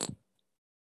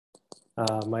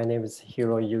My name is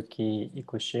Hiroyuki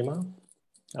Ikushima.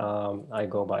 I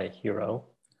go by Hiro.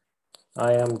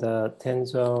 I am the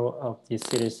Tenzo of the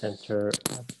City Center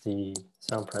at the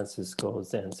San Francisco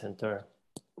Zen Center.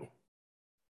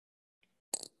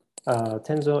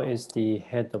 Tenzo is the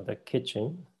head of the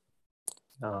kitchen.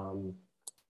 When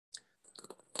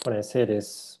I say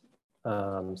this,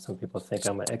 some people think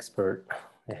I'm an expert,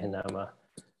 and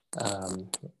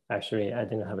actually, I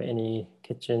didn't have any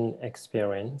kitchen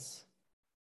experience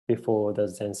before the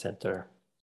Zen Center.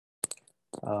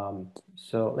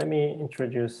 So let me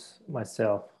introduce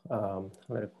myself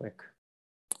really quick.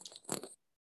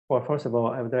 Well, first of all,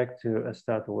 I would like to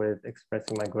start with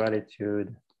expressing my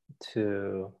gratitude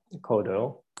to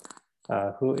Kodo,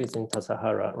 who is in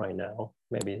Tassajara right now.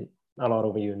 Maybe a lot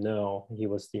of you know he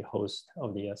was the host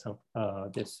of the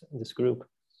this group.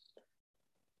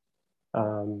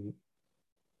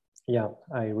 Yeah,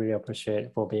 I really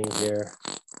appreciate for being here.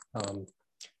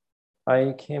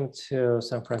 I came to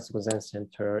San Francisco Zen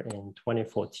Center in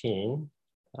 2014.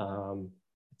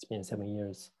 It's been 7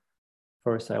 years.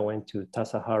 First, I went to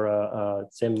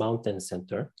Tassajara Zen Mountain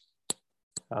Center.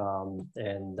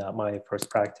 And my first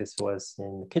practice was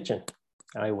in the kitchen.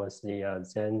 I was the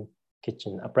Zen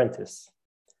kitchen apprentice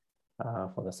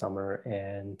for the summer.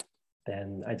 And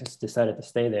then I just decided to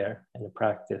stay there and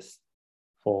practice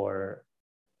for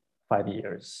 5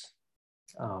 years.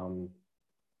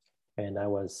 And I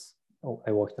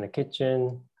worked in the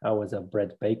kitchen. I was a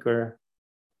bread baker.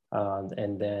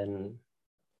 And then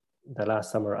the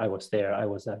last summer I was there, I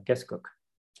was a guest cook.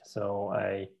 So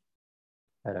I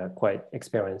had a quite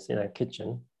experience in a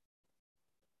kitchen.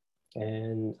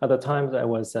 And other times I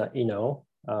was Ino.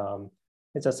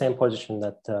 It's the same position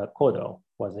that Kodo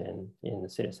was in the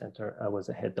city center. I was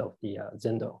the head of the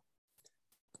Zendo.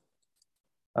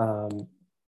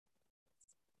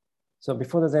 So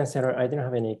before the Zen Center, I didn't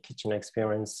have any kitchen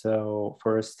experience. So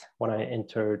first, when I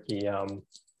entered the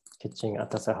kitchen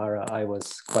at Tassajara, I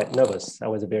was quite nervous. I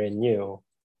was very new.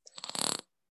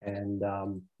 And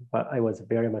but I was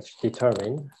very much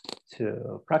determined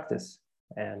to practice.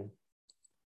 And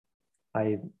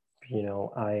I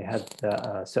had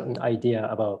a certain idea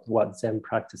about what Zen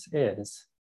practice is.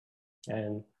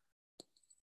 And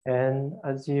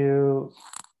as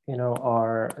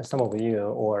some of you,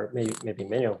 or maybe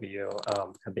many of you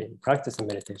have been practicing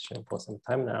meditation for some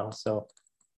time now. So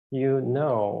you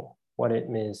know what it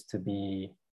means to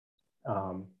be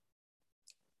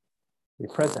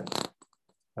present,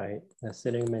 right? The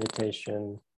sitting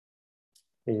meditation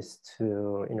is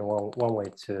to, one way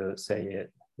to say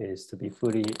it is to be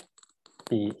fully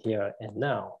be here and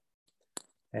now.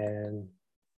 And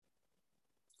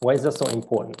why is that so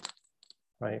important,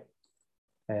 right?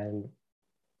 And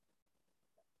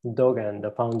Dogen,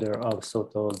 the founder of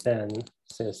Soto Zen,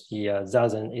 says the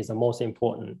Zazen is the most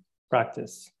important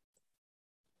practice.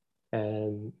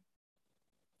 And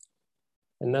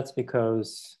that's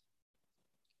because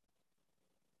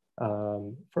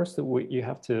first you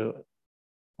have to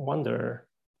wonder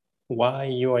why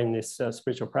you are in this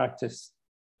spiritual practice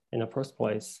in the first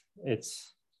place.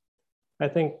 I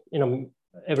think,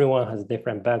 everyone has a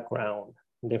different background,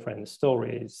 different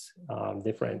stories,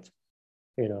 different,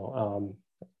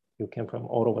 you came from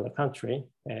all over the country,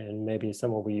 and maybe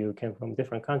some of you came from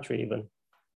different country even.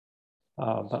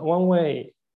 But one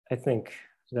way I think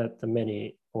that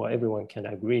everyone can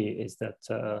agree is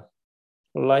that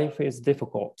life is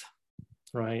difficult,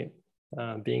 right?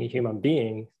 Being a human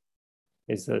being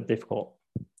is difficult.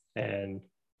 And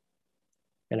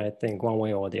I think one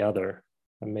way or the other,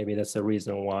 and maybe that's the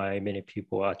reason why many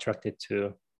people are attracted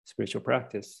to spiritual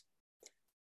practice.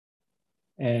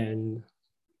 And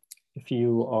if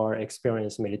you are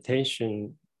experienced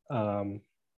meditation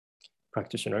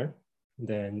practitioner,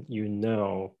 then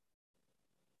a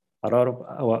lot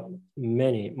of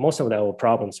most of our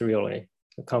problems really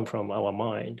come from our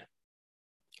mind.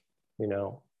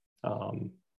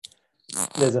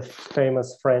 There's a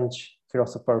famous French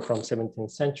philosopher from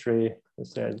 17th century who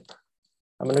said,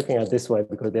 I'm looking at this way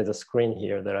because there's a screen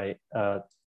here that I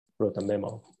wrote a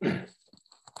memo.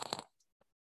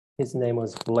 His name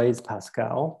was Blaise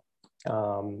Pascal,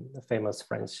 a famous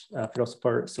French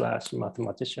philosopher /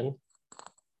 mathematician.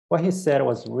 What he said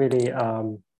was really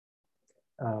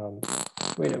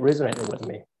resonated with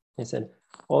me. He said,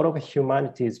 all of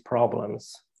humanity's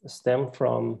problems stem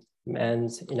from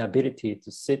man's inability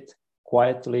to sit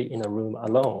quietly in a room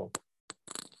alone.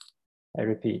 I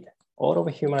repeat, all of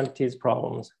humanity's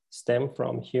problems stem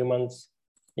from humans'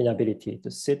 inability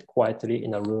to sit quietly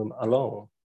in a room alone.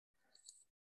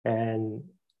 And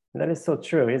that is so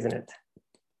true, isn't it?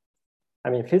 I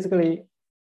mean, physically,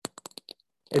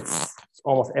 it's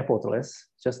almost effortless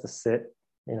just to sit,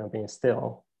 being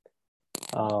still.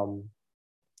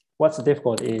 What's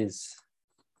difficult is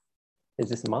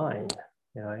this mind.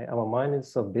 Our mind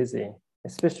is so busy,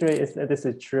 especially this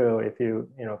is true if you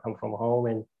come from home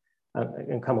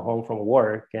and come home from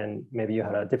work and maybe you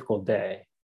had a difficult day,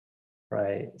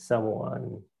 right?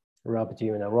 Someone rubbed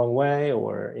you in the wrong way,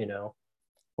 or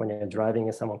when you're driving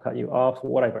and someone cut you off,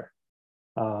 whatever.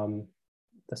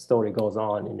 The story goes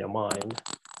on in your mind.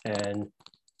 And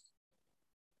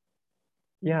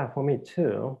yeah, for me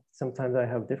too, sometimes I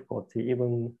have difficulty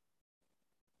even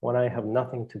when I have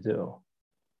nothing to do,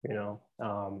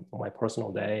 on my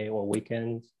personal day or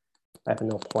weekends, I have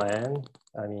no plan.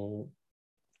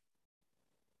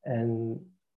 And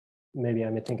maybe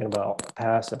I'm thinking about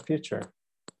past or future.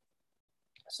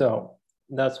 So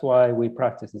that's why we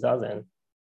practice Zazen.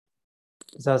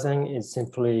 Zazen is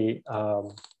simply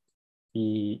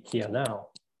be here now.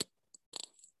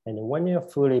 And when you're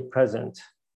fully present,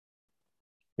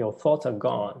 your thoughts are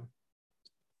gone.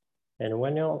 And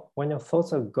when your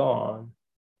thoughts are gone,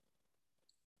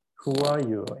 who are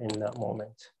you in that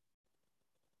moment?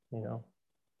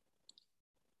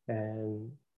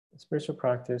 And spiritual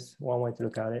practice, one way to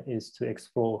look at it is to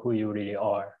explore who you really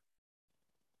are,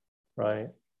 right?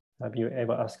 Have you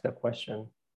ever asked that question?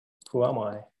 Who am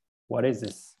I? What is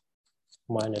this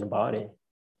mind and body,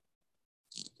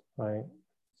 right?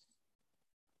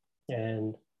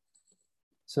 And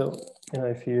so,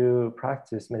 if you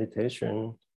practice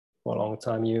meditation for a long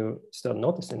time, you start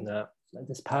noticing that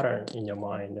this pattern in your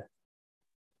mind.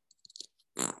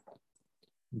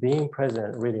 Being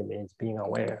present really means being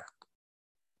aware,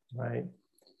 right?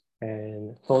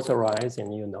 And thoughts arise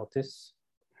and you notice.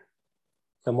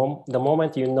 The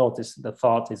moment you notice the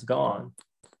thought is gone,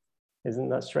 isn't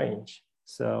that strange?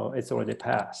 So it's already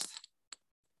passed.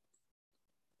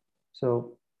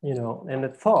 So, and the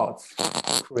thoughts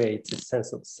create a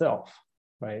sense of self,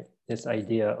 right? This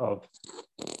idea of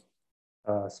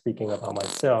speaking about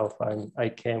myself. I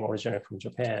came originally from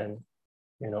Japan.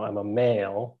 I'm a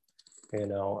male. I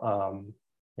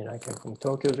came from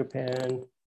Tokyo, Japan.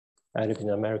 I lived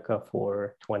in America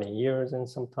for 20 years and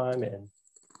some time, and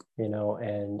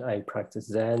and I practice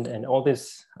Zen, and all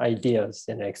these ideas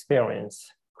and experience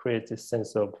create this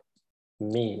sense of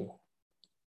me.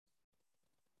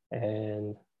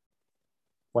 And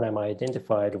when I'm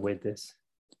identified with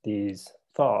these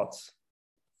thoughts,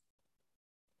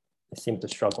 I seem to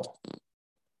struggle,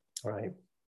 right?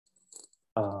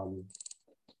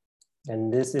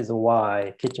 And this is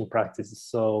why kitchen practice is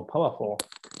so powerful.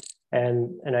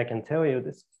 And I can tell you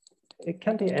this, it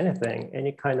can be anything,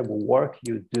 any kind of work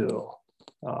you do.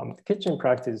 Kitchen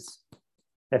practice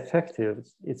effective,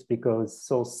 it's because it's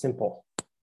so simple,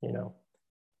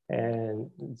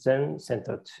 And Zen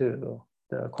Center too,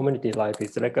 the community life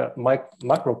is like a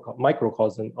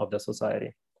microcosm of the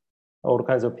society. All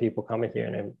kinds of people come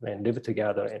here and live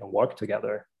together and work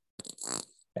together.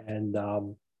 And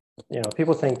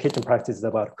people think kitchen practice is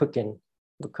about cooking.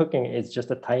 But cooking is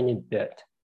just a tiny bit.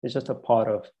 It's just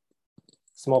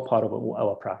small part of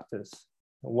our practice.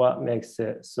 What makes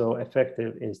it so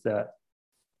effective is that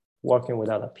working with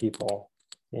other people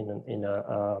in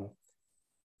a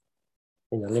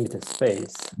limited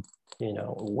space,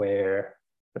 where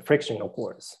the friction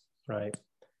occurs, right?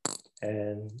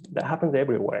 And that happens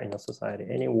everywhere in a society,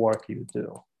 any work you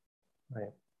do,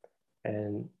 right?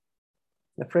 And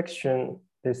the friction,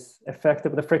 this effect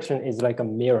of the friction is like a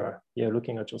mirror. You're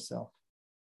looking at yourself.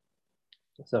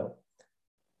 So,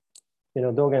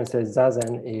 Dogen says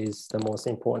Zazen is the most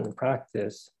important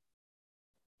practice.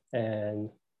 And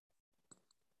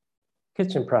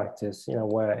kitchen practice, in a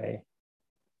way,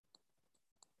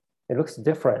 it looks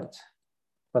different,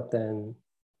 but then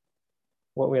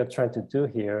what we are trying to do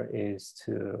here is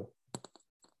to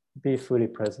be fully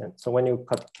present. So when you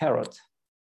cut carrot,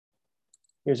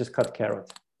 you just cut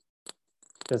carrot.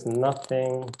 There's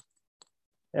nothing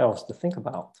else to think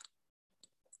about.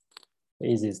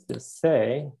 Easy to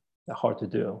say, hard to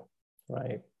do,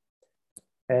 right?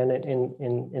 And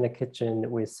in a kitchen,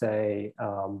 we say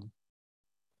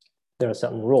there are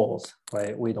certain rules,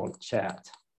 right? We don't chat.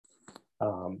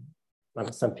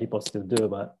 Some people still do,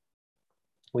 but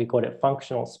we call it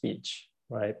functional speech,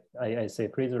 right? I say,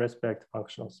 please respect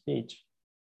functional speech,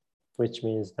 which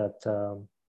means that,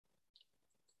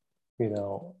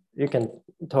 you can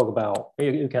talk about,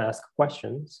 you can ask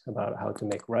questions about how to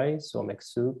make rice or make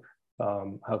soup,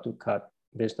 how to cut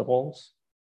vegetables,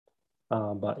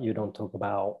 but you don't talk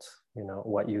about,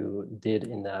 what you did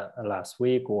in the last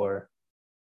week, or,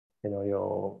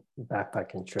 your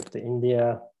backpacking trip to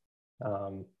India,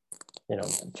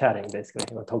 chatting basically,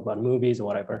 talk about movies or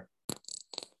whatever.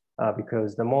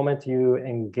 because the moment you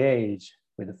engage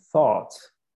with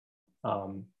thoughts,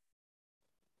 you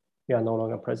are no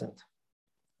longer present,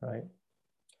 right?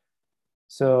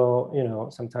 So,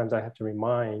 sometimes I have to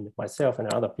remind myself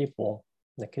and other people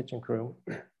in the kitchen crew,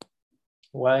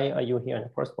 why are you here in the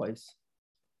first place,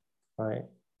 right?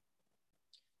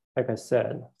 Like I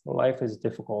said, life is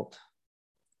difficult.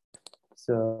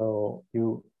 So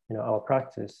our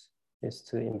practice is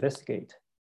to investigate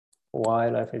why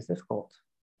life is difficult.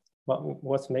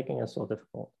 What's making it so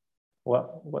difficult?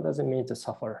 What does it mean to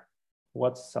suffer?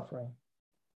 What's suffering?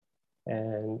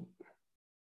 And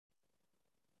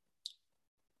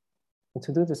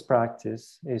to do this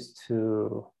practice is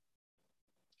to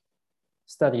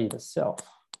study the self.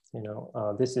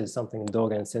 This is something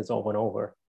Dogen says over and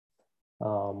over.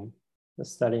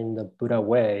 Studying the Buddha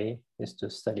way is to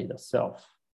study the self.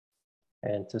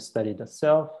 And to study the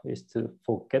self is to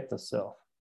forget the self.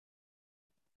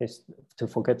 To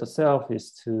forget the self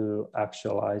is to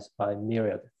actualize by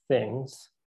myriad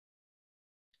things.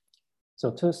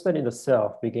 So to study the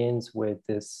self begins with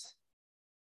this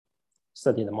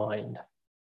study the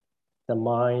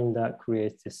mind that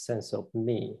creates this sense of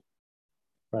me,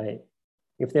 right?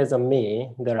 If there's a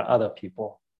me, there are other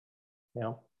people,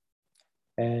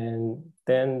 and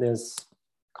then there's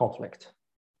conflict,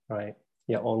 right?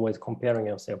 You're always comparing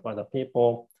yourself with other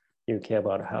people. You care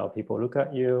about how people look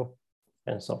at you,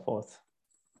 and so forth.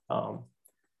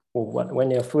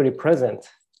 When you're fully present,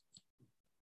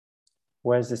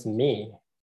 where's this me?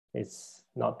 It's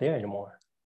not there anymore.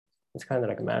 It's kind of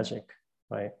like magic,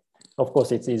 right? Of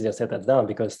course, it's easier said than done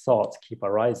because thoughts keep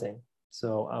arising.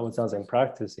 So our Zazen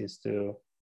practice is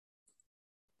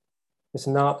it's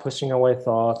not pushing away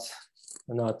thoughts,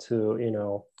 not to,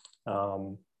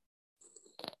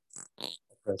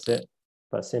 press it,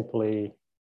 but simply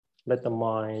let the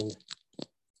mind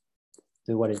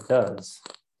do what it does.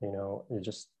 It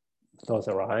just thoughts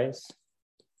arise,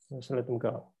 just let them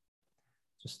go.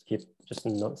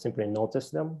 Simply notice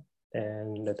them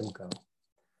and let them go.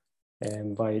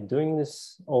 And by doing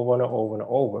this over and over and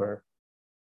over,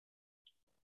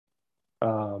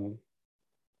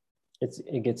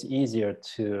 it gets easier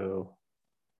to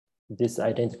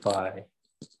disidentify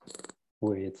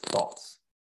with thoughts.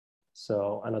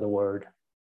 So another word,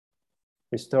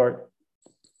 we start,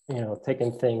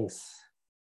 taking things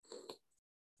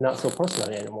not so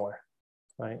personally anymore,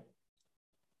 right?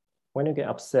 When you get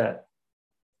upset,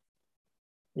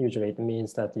 usually it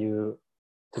means that you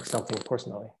took something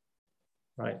personally,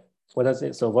 right? What does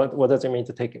it mean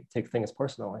to take things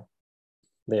personally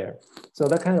there? So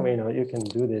that kind of, you can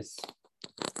do this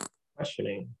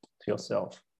questioning to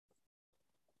yourself.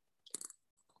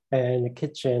 And the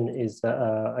kitchen is,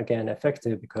 again,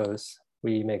 effective because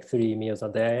we make 3 meals a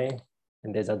day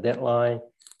and there's a deadline.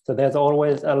 So there's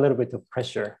always a little bit of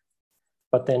pressure.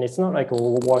 But then it's not like we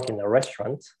work in a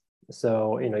restaurant.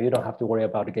 So, you don't have to worry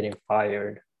about getting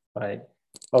fired, right?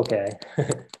 Okay,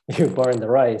 you burned the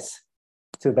rice,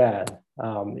 too bad.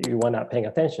 You were not paying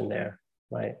attention there,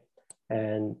 right?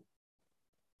 And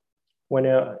when,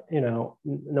 no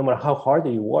matter how hard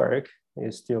you work,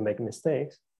 you still make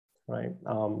mistakes, right?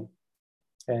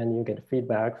 And you get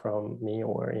feedback from me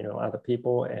or, other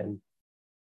people, and,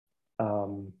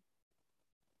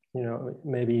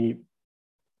 maybe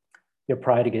your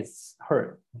pride gets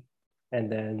hurt, and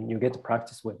then you get to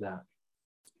practice with that,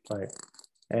 right?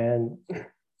 And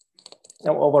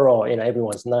overall,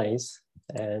 everyone's nice,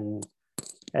 and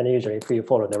usually if you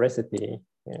follow the recipe,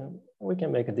 we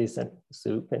can make a decent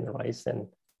soup and rice and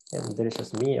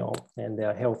delicious meal, and they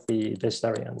are healthy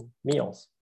vegetarian meals.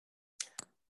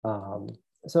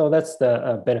 So that's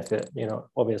the benefit.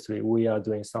 Obviously we are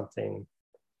doing something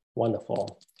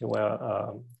wonderful.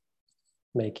 We're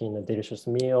making a delicious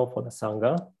meal for the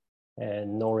Sangha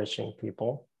and nourishing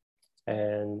people,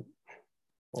 and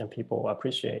people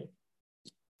appreciate.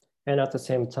 And at the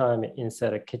same time,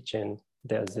 inside a kitchen,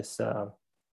 there's this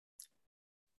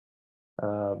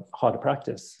hard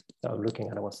practice of looking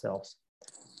at ourselves.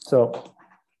 So,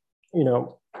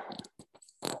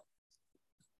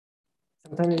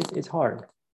 sometimes it's hard,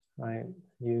 right?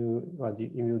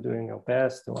 You're doing your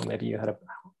best, or maybe you had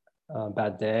a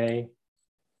bad day,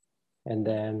 and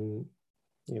then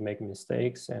you make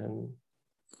mistakes, and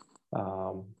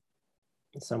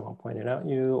someone pointed out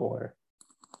you, or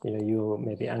you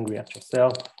may be angry at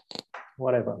yourself,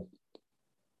 whatever.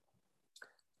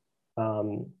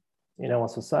 In our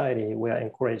society, we are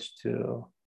encouraged to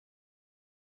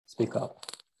speak up,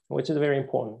 which is very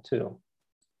important too.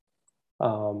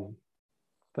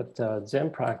 But Zen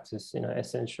practice in an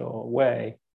essential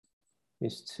way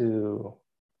is to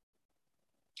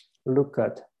look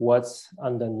at what's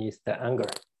underneath the anger,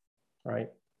 right?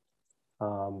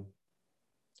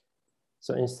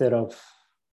 So instead of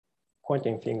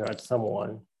pointing finger at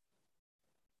someone,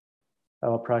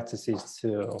 our practice is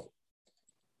to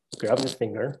grab the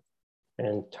finger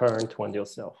and turn toward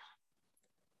yourself,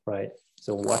 right?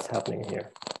 So what's happening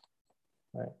here,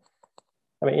 right?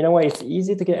 I mean, in a way, it's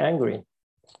easy to get angry.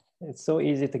 It's so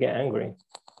easy to get angry.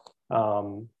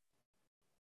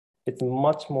 It's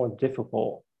much more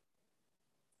difficult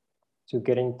to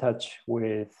get in touch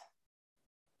with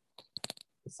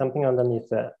something underneath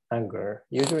the anger.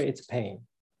 Usually it's pain,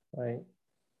 right?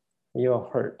 You are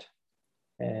hurt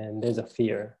and there's a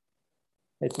fear.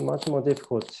 It's much more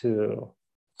difficult to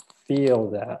feel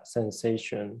that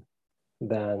sensation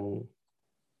than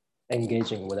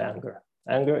engaging with anger.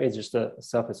 Anger is just a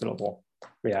surface level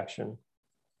reaction.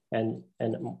 And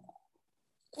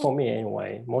for me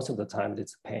anyway, most of the time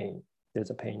it's pain.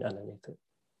 There's a pain underneath it.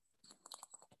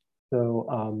 So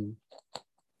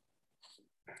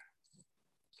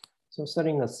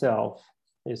studying the self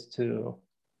is to,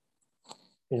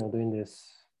 doing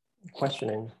this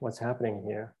questioning, what's happening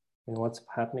here and what's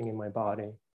happening in my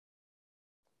body.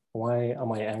 Why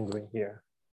am I angry here?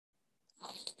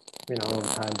 All the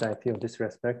time that I feel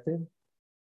disrespected.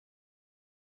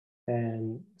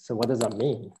 And so what does that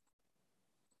mean?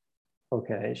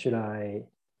 Okay, should I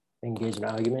engage in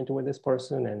an argument with this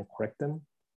person and correct them?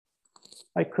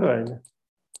 I could,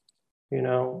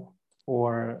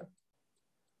 or,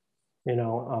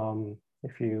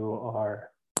 if you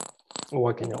are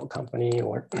working in a company,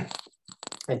 or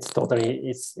it's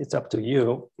up to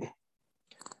you.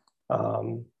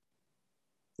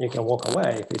 You can walk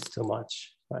away if it's too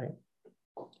much, right?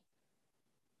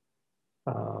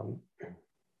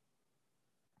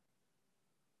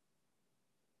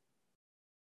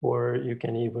 Or you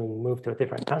can even move to a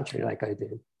different country like I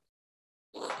did.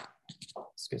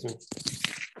 Excuse me.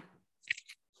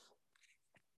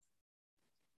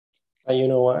 But you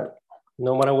know what?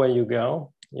 No matter where you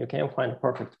go, you can't find a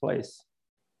perfect place.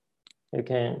 You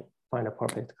can't find a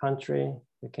perfect country.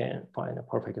 You can't find a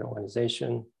perfect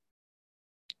organization.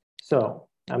 So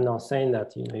I'm not saying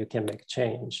that you can make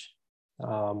change.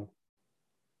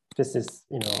 This is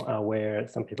where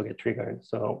some people get triggered.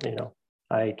 So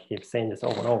I keep saying this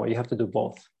over and over. You have to do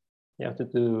both. You have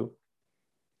to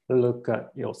look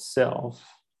at yourself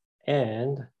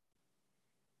and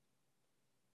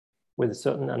with a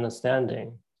certain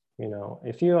understanding.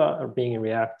 If you are being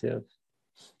reactive,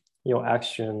 your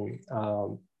action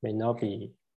may not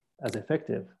be as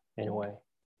effective anyway.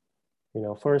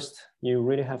 First, you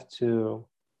really have to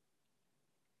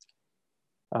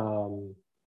go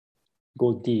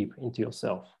deep into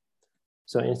yourself.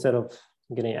 So instead of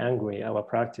getting angry, our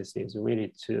practice is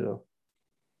really to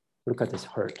look at this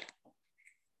hurt,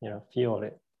 feel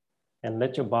it, and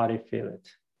let your body feel it.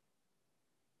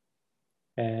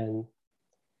 And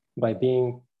by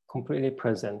being completely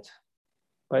present,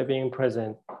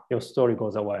 your story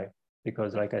goes away.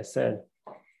 Because like I said,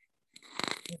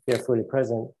 if you're fully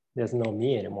present, there's no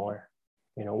me anymore.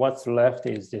 What's left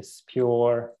is this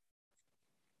pure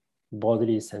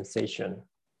bodily sensation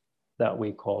that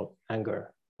we call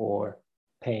anger or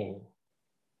pain,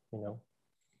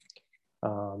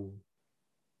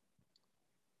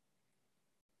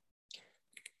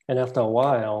 and after a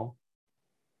while,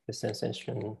 the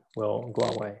sensation will go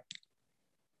away.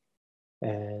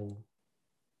 And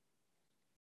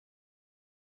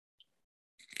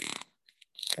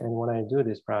when I do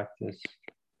this practice,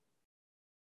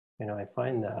 I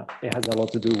find that it has a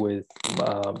lot to do with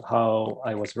how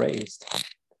I was raised,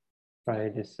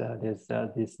 right? There's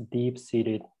this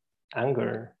deep-seated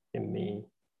anger in me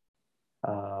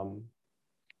that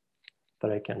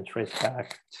I can trace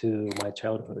back to my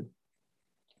childhood.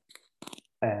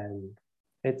 And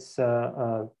it's,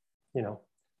 so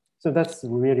that's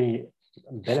really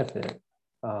a benefit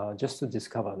just to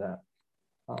discover that.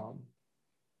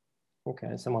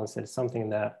 Okay, someone said something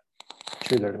that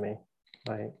triggered me,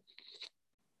 right?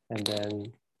 And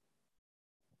then,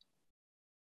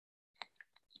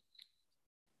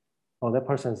 oh, that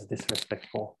person is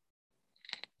disrespectful.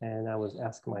 And I was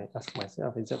ask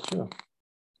myself, is that true?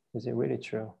 Is it really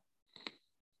true?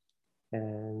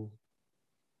 And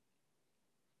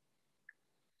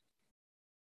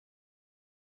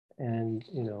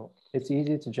it's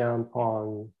easy to jump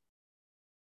on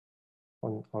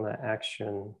an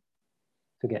action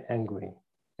to get angry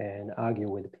and argue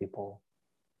with people,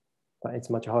 but it's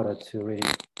much harder to really,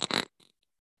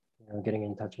 getting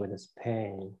in touch with this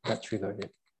pain that triggered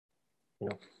it.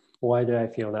 Why do I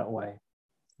feel that way?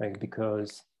 Like,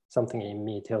 because something in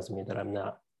me tells me that I'm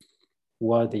not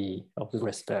worthy of the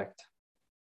respect,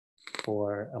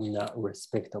 or I'm not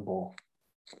respectable,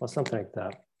 or something like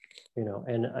that, you know.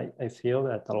 And I feel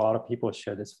that a lot of people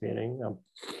share this feeling of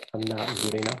I'm not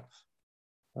good enough,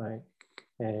 right?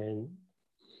 And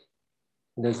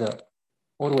there's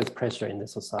always pressure in the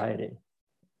society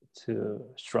to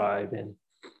strive and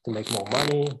to make more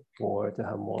money or to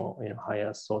have more, you know,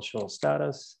 higher social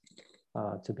status,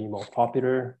 to be more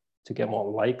popular, to get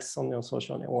more likes on your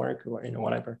social network or, you know,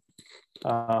 whatever,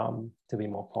 to be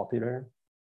more popular.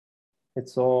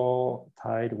 It's all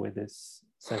tied with this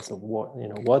sense of what, you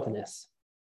know, worthiness.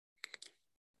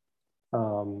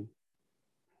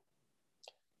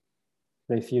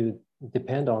 If you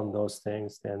depend on those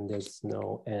things, then there's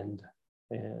no end.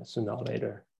 Sooner or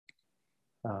later,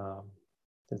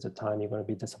 there's a time you're going to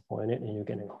be disappointed and you're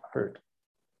getting hurt.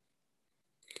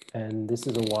 And this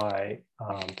is why,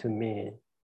 to me,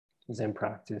 Zen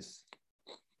practice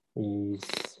is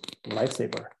a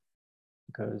lifesaver,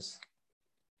 because,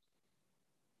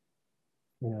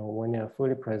 you know, when you're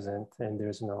fully present and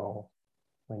there's no,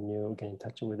 when you get in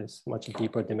touch with this much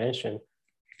deeper dimension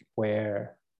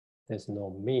where there's no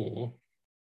me,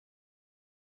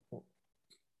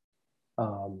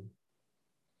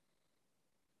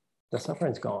 the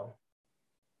suffering's gone,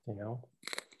 you know,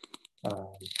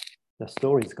 the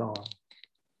story's gone.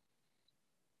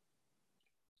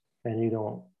 And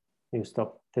you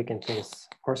stop taking things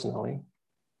personally.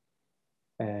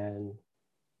 And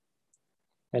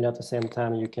at the same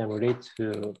time, you can relate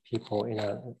to people in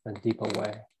a deeper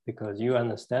way, because you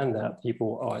understand that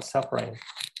people are suffering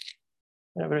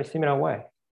in a very similar way.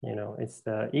 You know, it's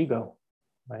the ego,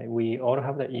 right? We all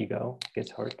have the ego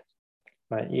gets hurt.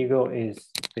 My ego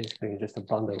is basically just a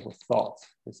bundle of thoughts,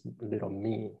 this little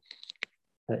me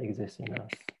that exists in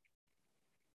us.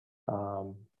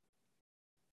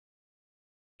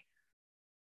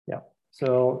 Yeah.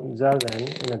 So Zazen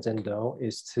in a Zendo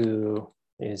is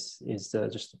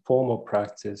just a form of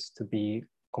practice to be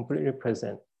completely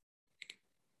present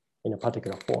in a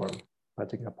particular form,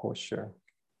 particular posture.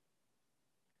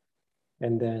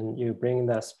 And then you bring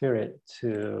that spirit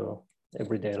to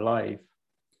everyday life,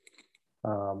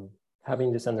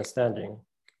 having this understanding,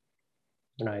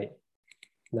 right,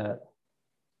 that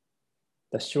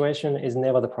the situation is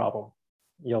never the problem.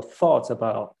 Your thoughts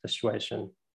about the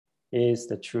situation is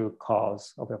the true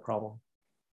cause of your problem.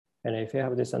 And if you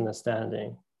have this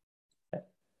understanding,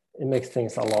 it makes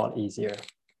things a lot easier,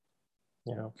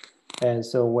 you know. And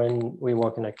so when we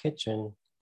work in a kitchen,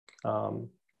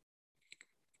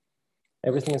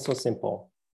 everything is so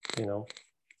simple, you know.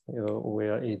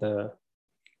 We're either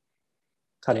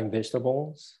cutting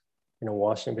vegetables, you know,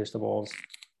 washing vegetables,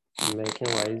 making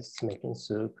rice, making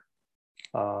soup,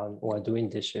 or doing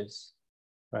dishes,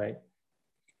 right?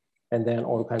 And then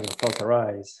all kinds of thoughts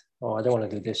arise. Oh, I don't want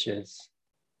to do dishes.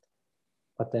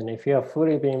 But then if you're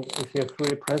fully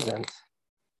present,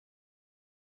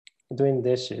 doing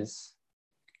dishes,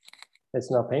 it's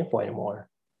not painful anymore,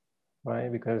 right?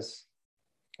 Because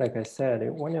like I said,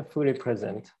 when you're fully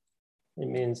present, it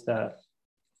means that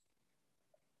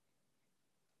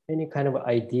any kind of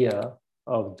idea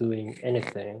of doing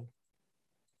anything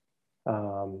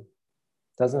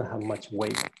doesn't have much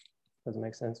weight. Does it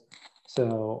make sense?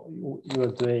 So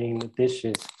you're doing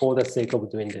dishes for the sake of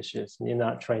doing dishes. You're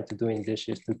not trying to doing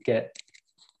dishes to get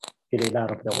it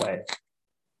out of the way.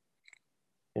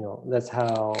 You know, that's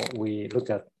how we look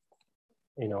at,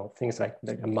 you know, things like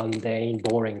mundane,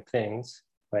 boring things,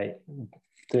 right?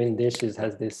 Doing dishes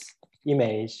has this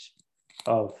image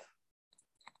of,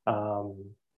 how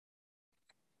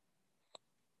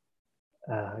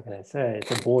can I say,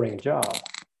 it's a boring job,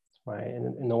 right?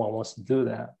 And no one wants to do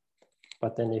that.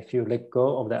 But then if you let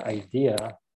go of that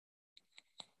idea,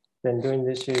 then doing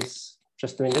dishes,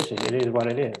 just doing dishes, it is what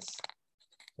it is.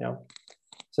 You know?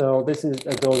 So this is,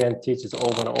 Dogen teaches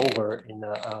over and over in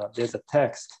there's a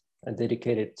text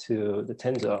dedicated to the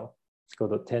Tenzo. It's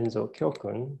called the Tenzo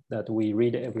Kyokun that we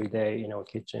read every day in our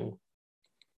kitchen.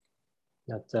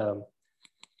 That,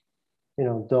 you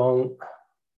know, don't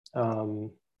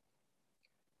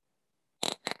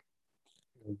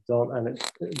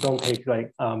take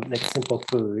like simple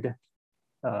food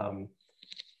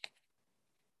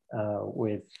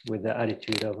with the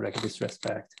attitude of like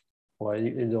disrespect, or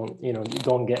you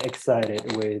don't get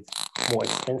excited with more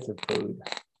expensive food.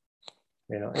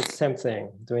 You know, it's the same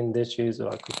thing, doing dishes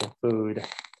or cooking food.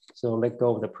 So let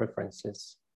go of the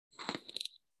preferences.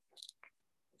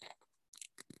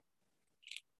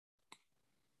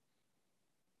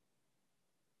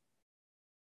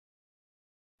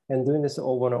 And doing this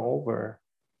over and over,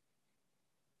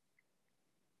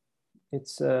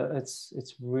 it's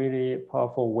really a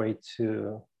powerful way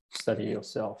to study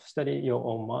yourself, study your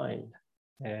own mind.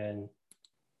 And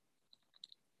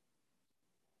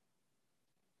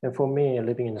And for me,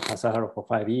 living in Tassajara for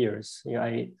 5 years, you know,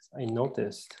 I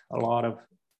noticed a lot of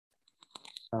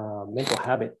mental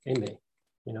habit in me.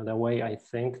 You know, the way I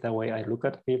think, the way I look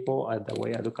at people, the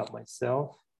way I look at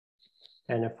myself.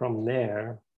 And from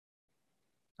there,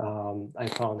 I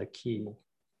found a key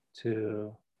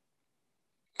to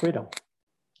freedom.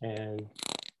 And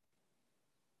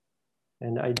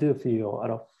I do feel a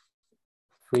lot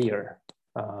freer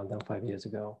than 5 years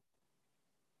ago.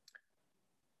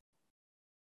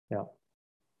 Yeah.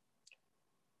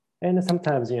 And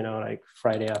sometimes, you know, like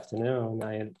Friday afternoon,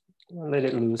 I let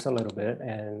it loose a little bit,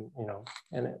 and you know,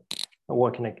 and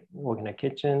work in a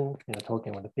kitchen, you know,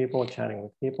 talking with the people, chatting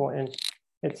with people, and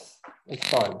it's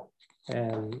fun.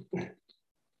 And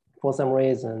for some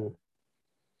reason,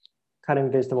 cutting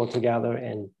vegetables together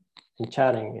and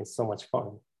chatting is so much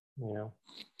fun, you know,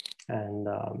 and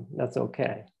that's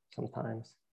okay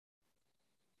sometimes.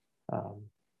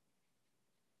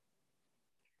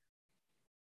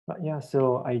 But yeah,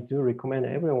 so I do recommend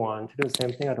everyone to do the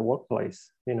same thing at the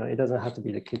workplace. You know, it doesn't have to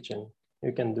be the kitchen.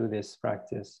 You can do this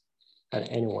practice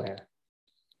at anywhere.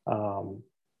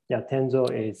 Yeah, Tenzo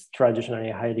is traditionally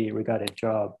a highly regarded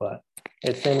job, but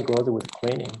the same goes with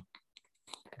cleaning.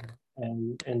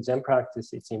 And in Zen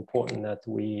practice, it's important that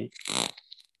we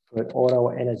put all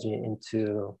our energy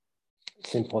into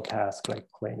simple tasks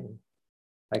like cleaning,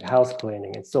 like house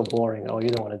cleaning. It's so boring. Oh, you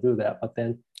don't want to do that. But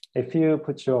then if you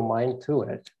put your mind to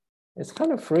it, it's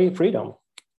kind of freedom,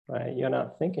 right? You're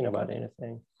not thinking about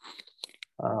anything.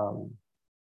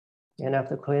 And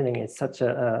after cleaning, it's such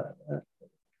a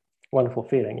wonderful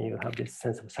feeling. You have this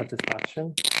sense of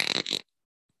satisfaction.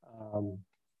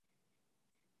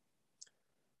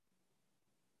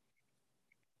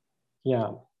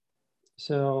 Yeah,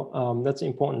 so that's an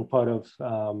important part of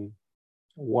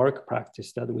work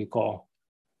practice that we call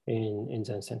in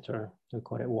Zen Center. We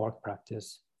call it work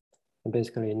practice. And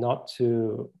basically, not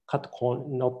to cut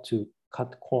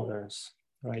corners,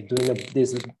 right? Doing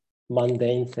these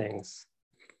mundane things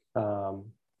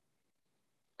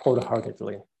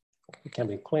cold-heartedly. It can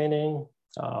be cleaning,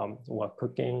 or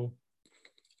cooking,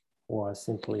 or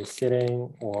simply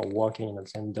sitting, or walking in a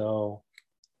zendo,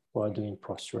 or doing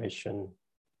prostration,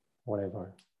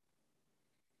 whatever.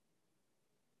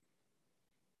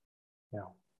 Yeah.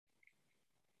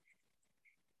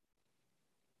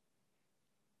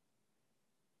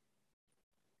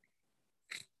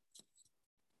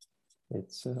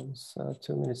 It's 2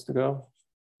 minutes to go.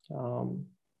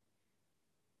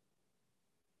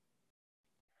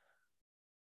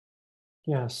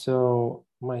 Yeah, so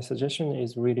my suggestion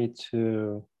is really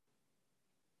to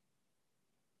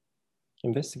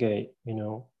investigate, you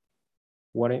know,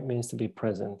 what it means to be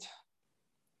present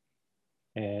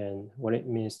and what it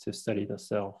means to study the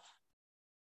self.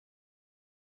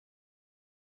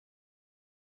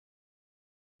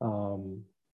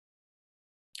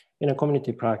 In a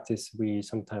community practice, we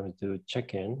sometimes do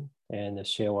check-in and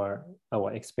share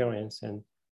our experience, and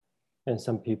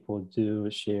some people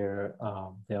do share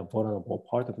their vulnerable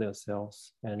part of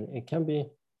themselves, and it can be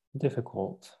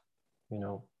difficult, you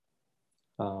know.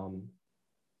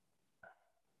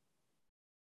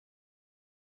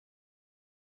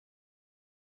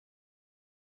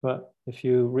 But if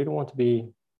you really want to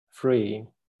be free,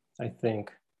 I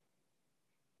think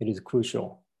it is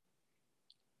crucial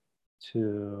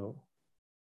to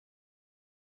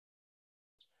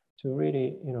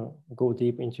really, you know, go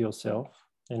deep into yourself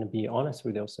and be honest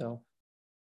with yourself.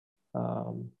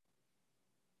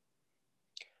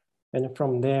 And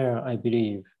from there, I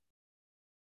believe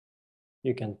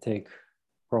you can take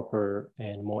proper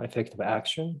and more effective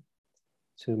action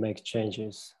to make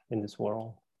changes in this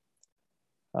world.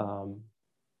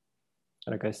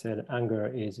 Like I said, anger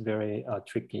is very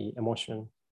tricky emotion,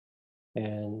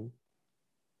 and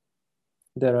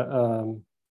there are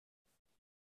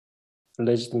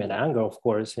legitimate anger, of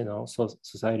course. You know, so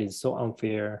society is so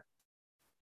unfair.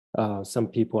 Some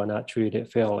people are not treated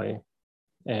fairly,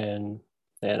 and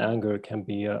anger can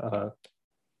be a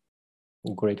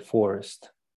great force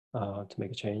to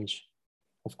make a change,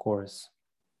 of course.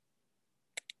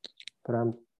 But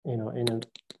I'm, you know, in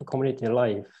a community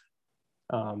life,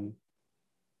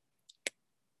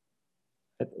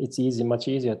 it's much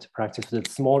easier to practice the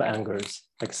small angers,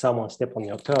 like someone step on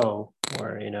your toe,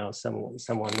 or you know,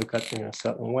 someone look at you in a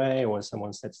certain way, or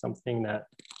someone said something that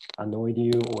annoyed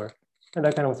you, or and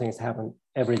that kind of things happen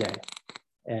every day.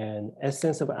 And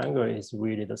essence of anger is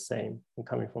really the same, and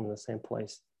coming from the same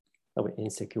place of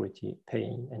insecurity,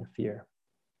 pain, and fear.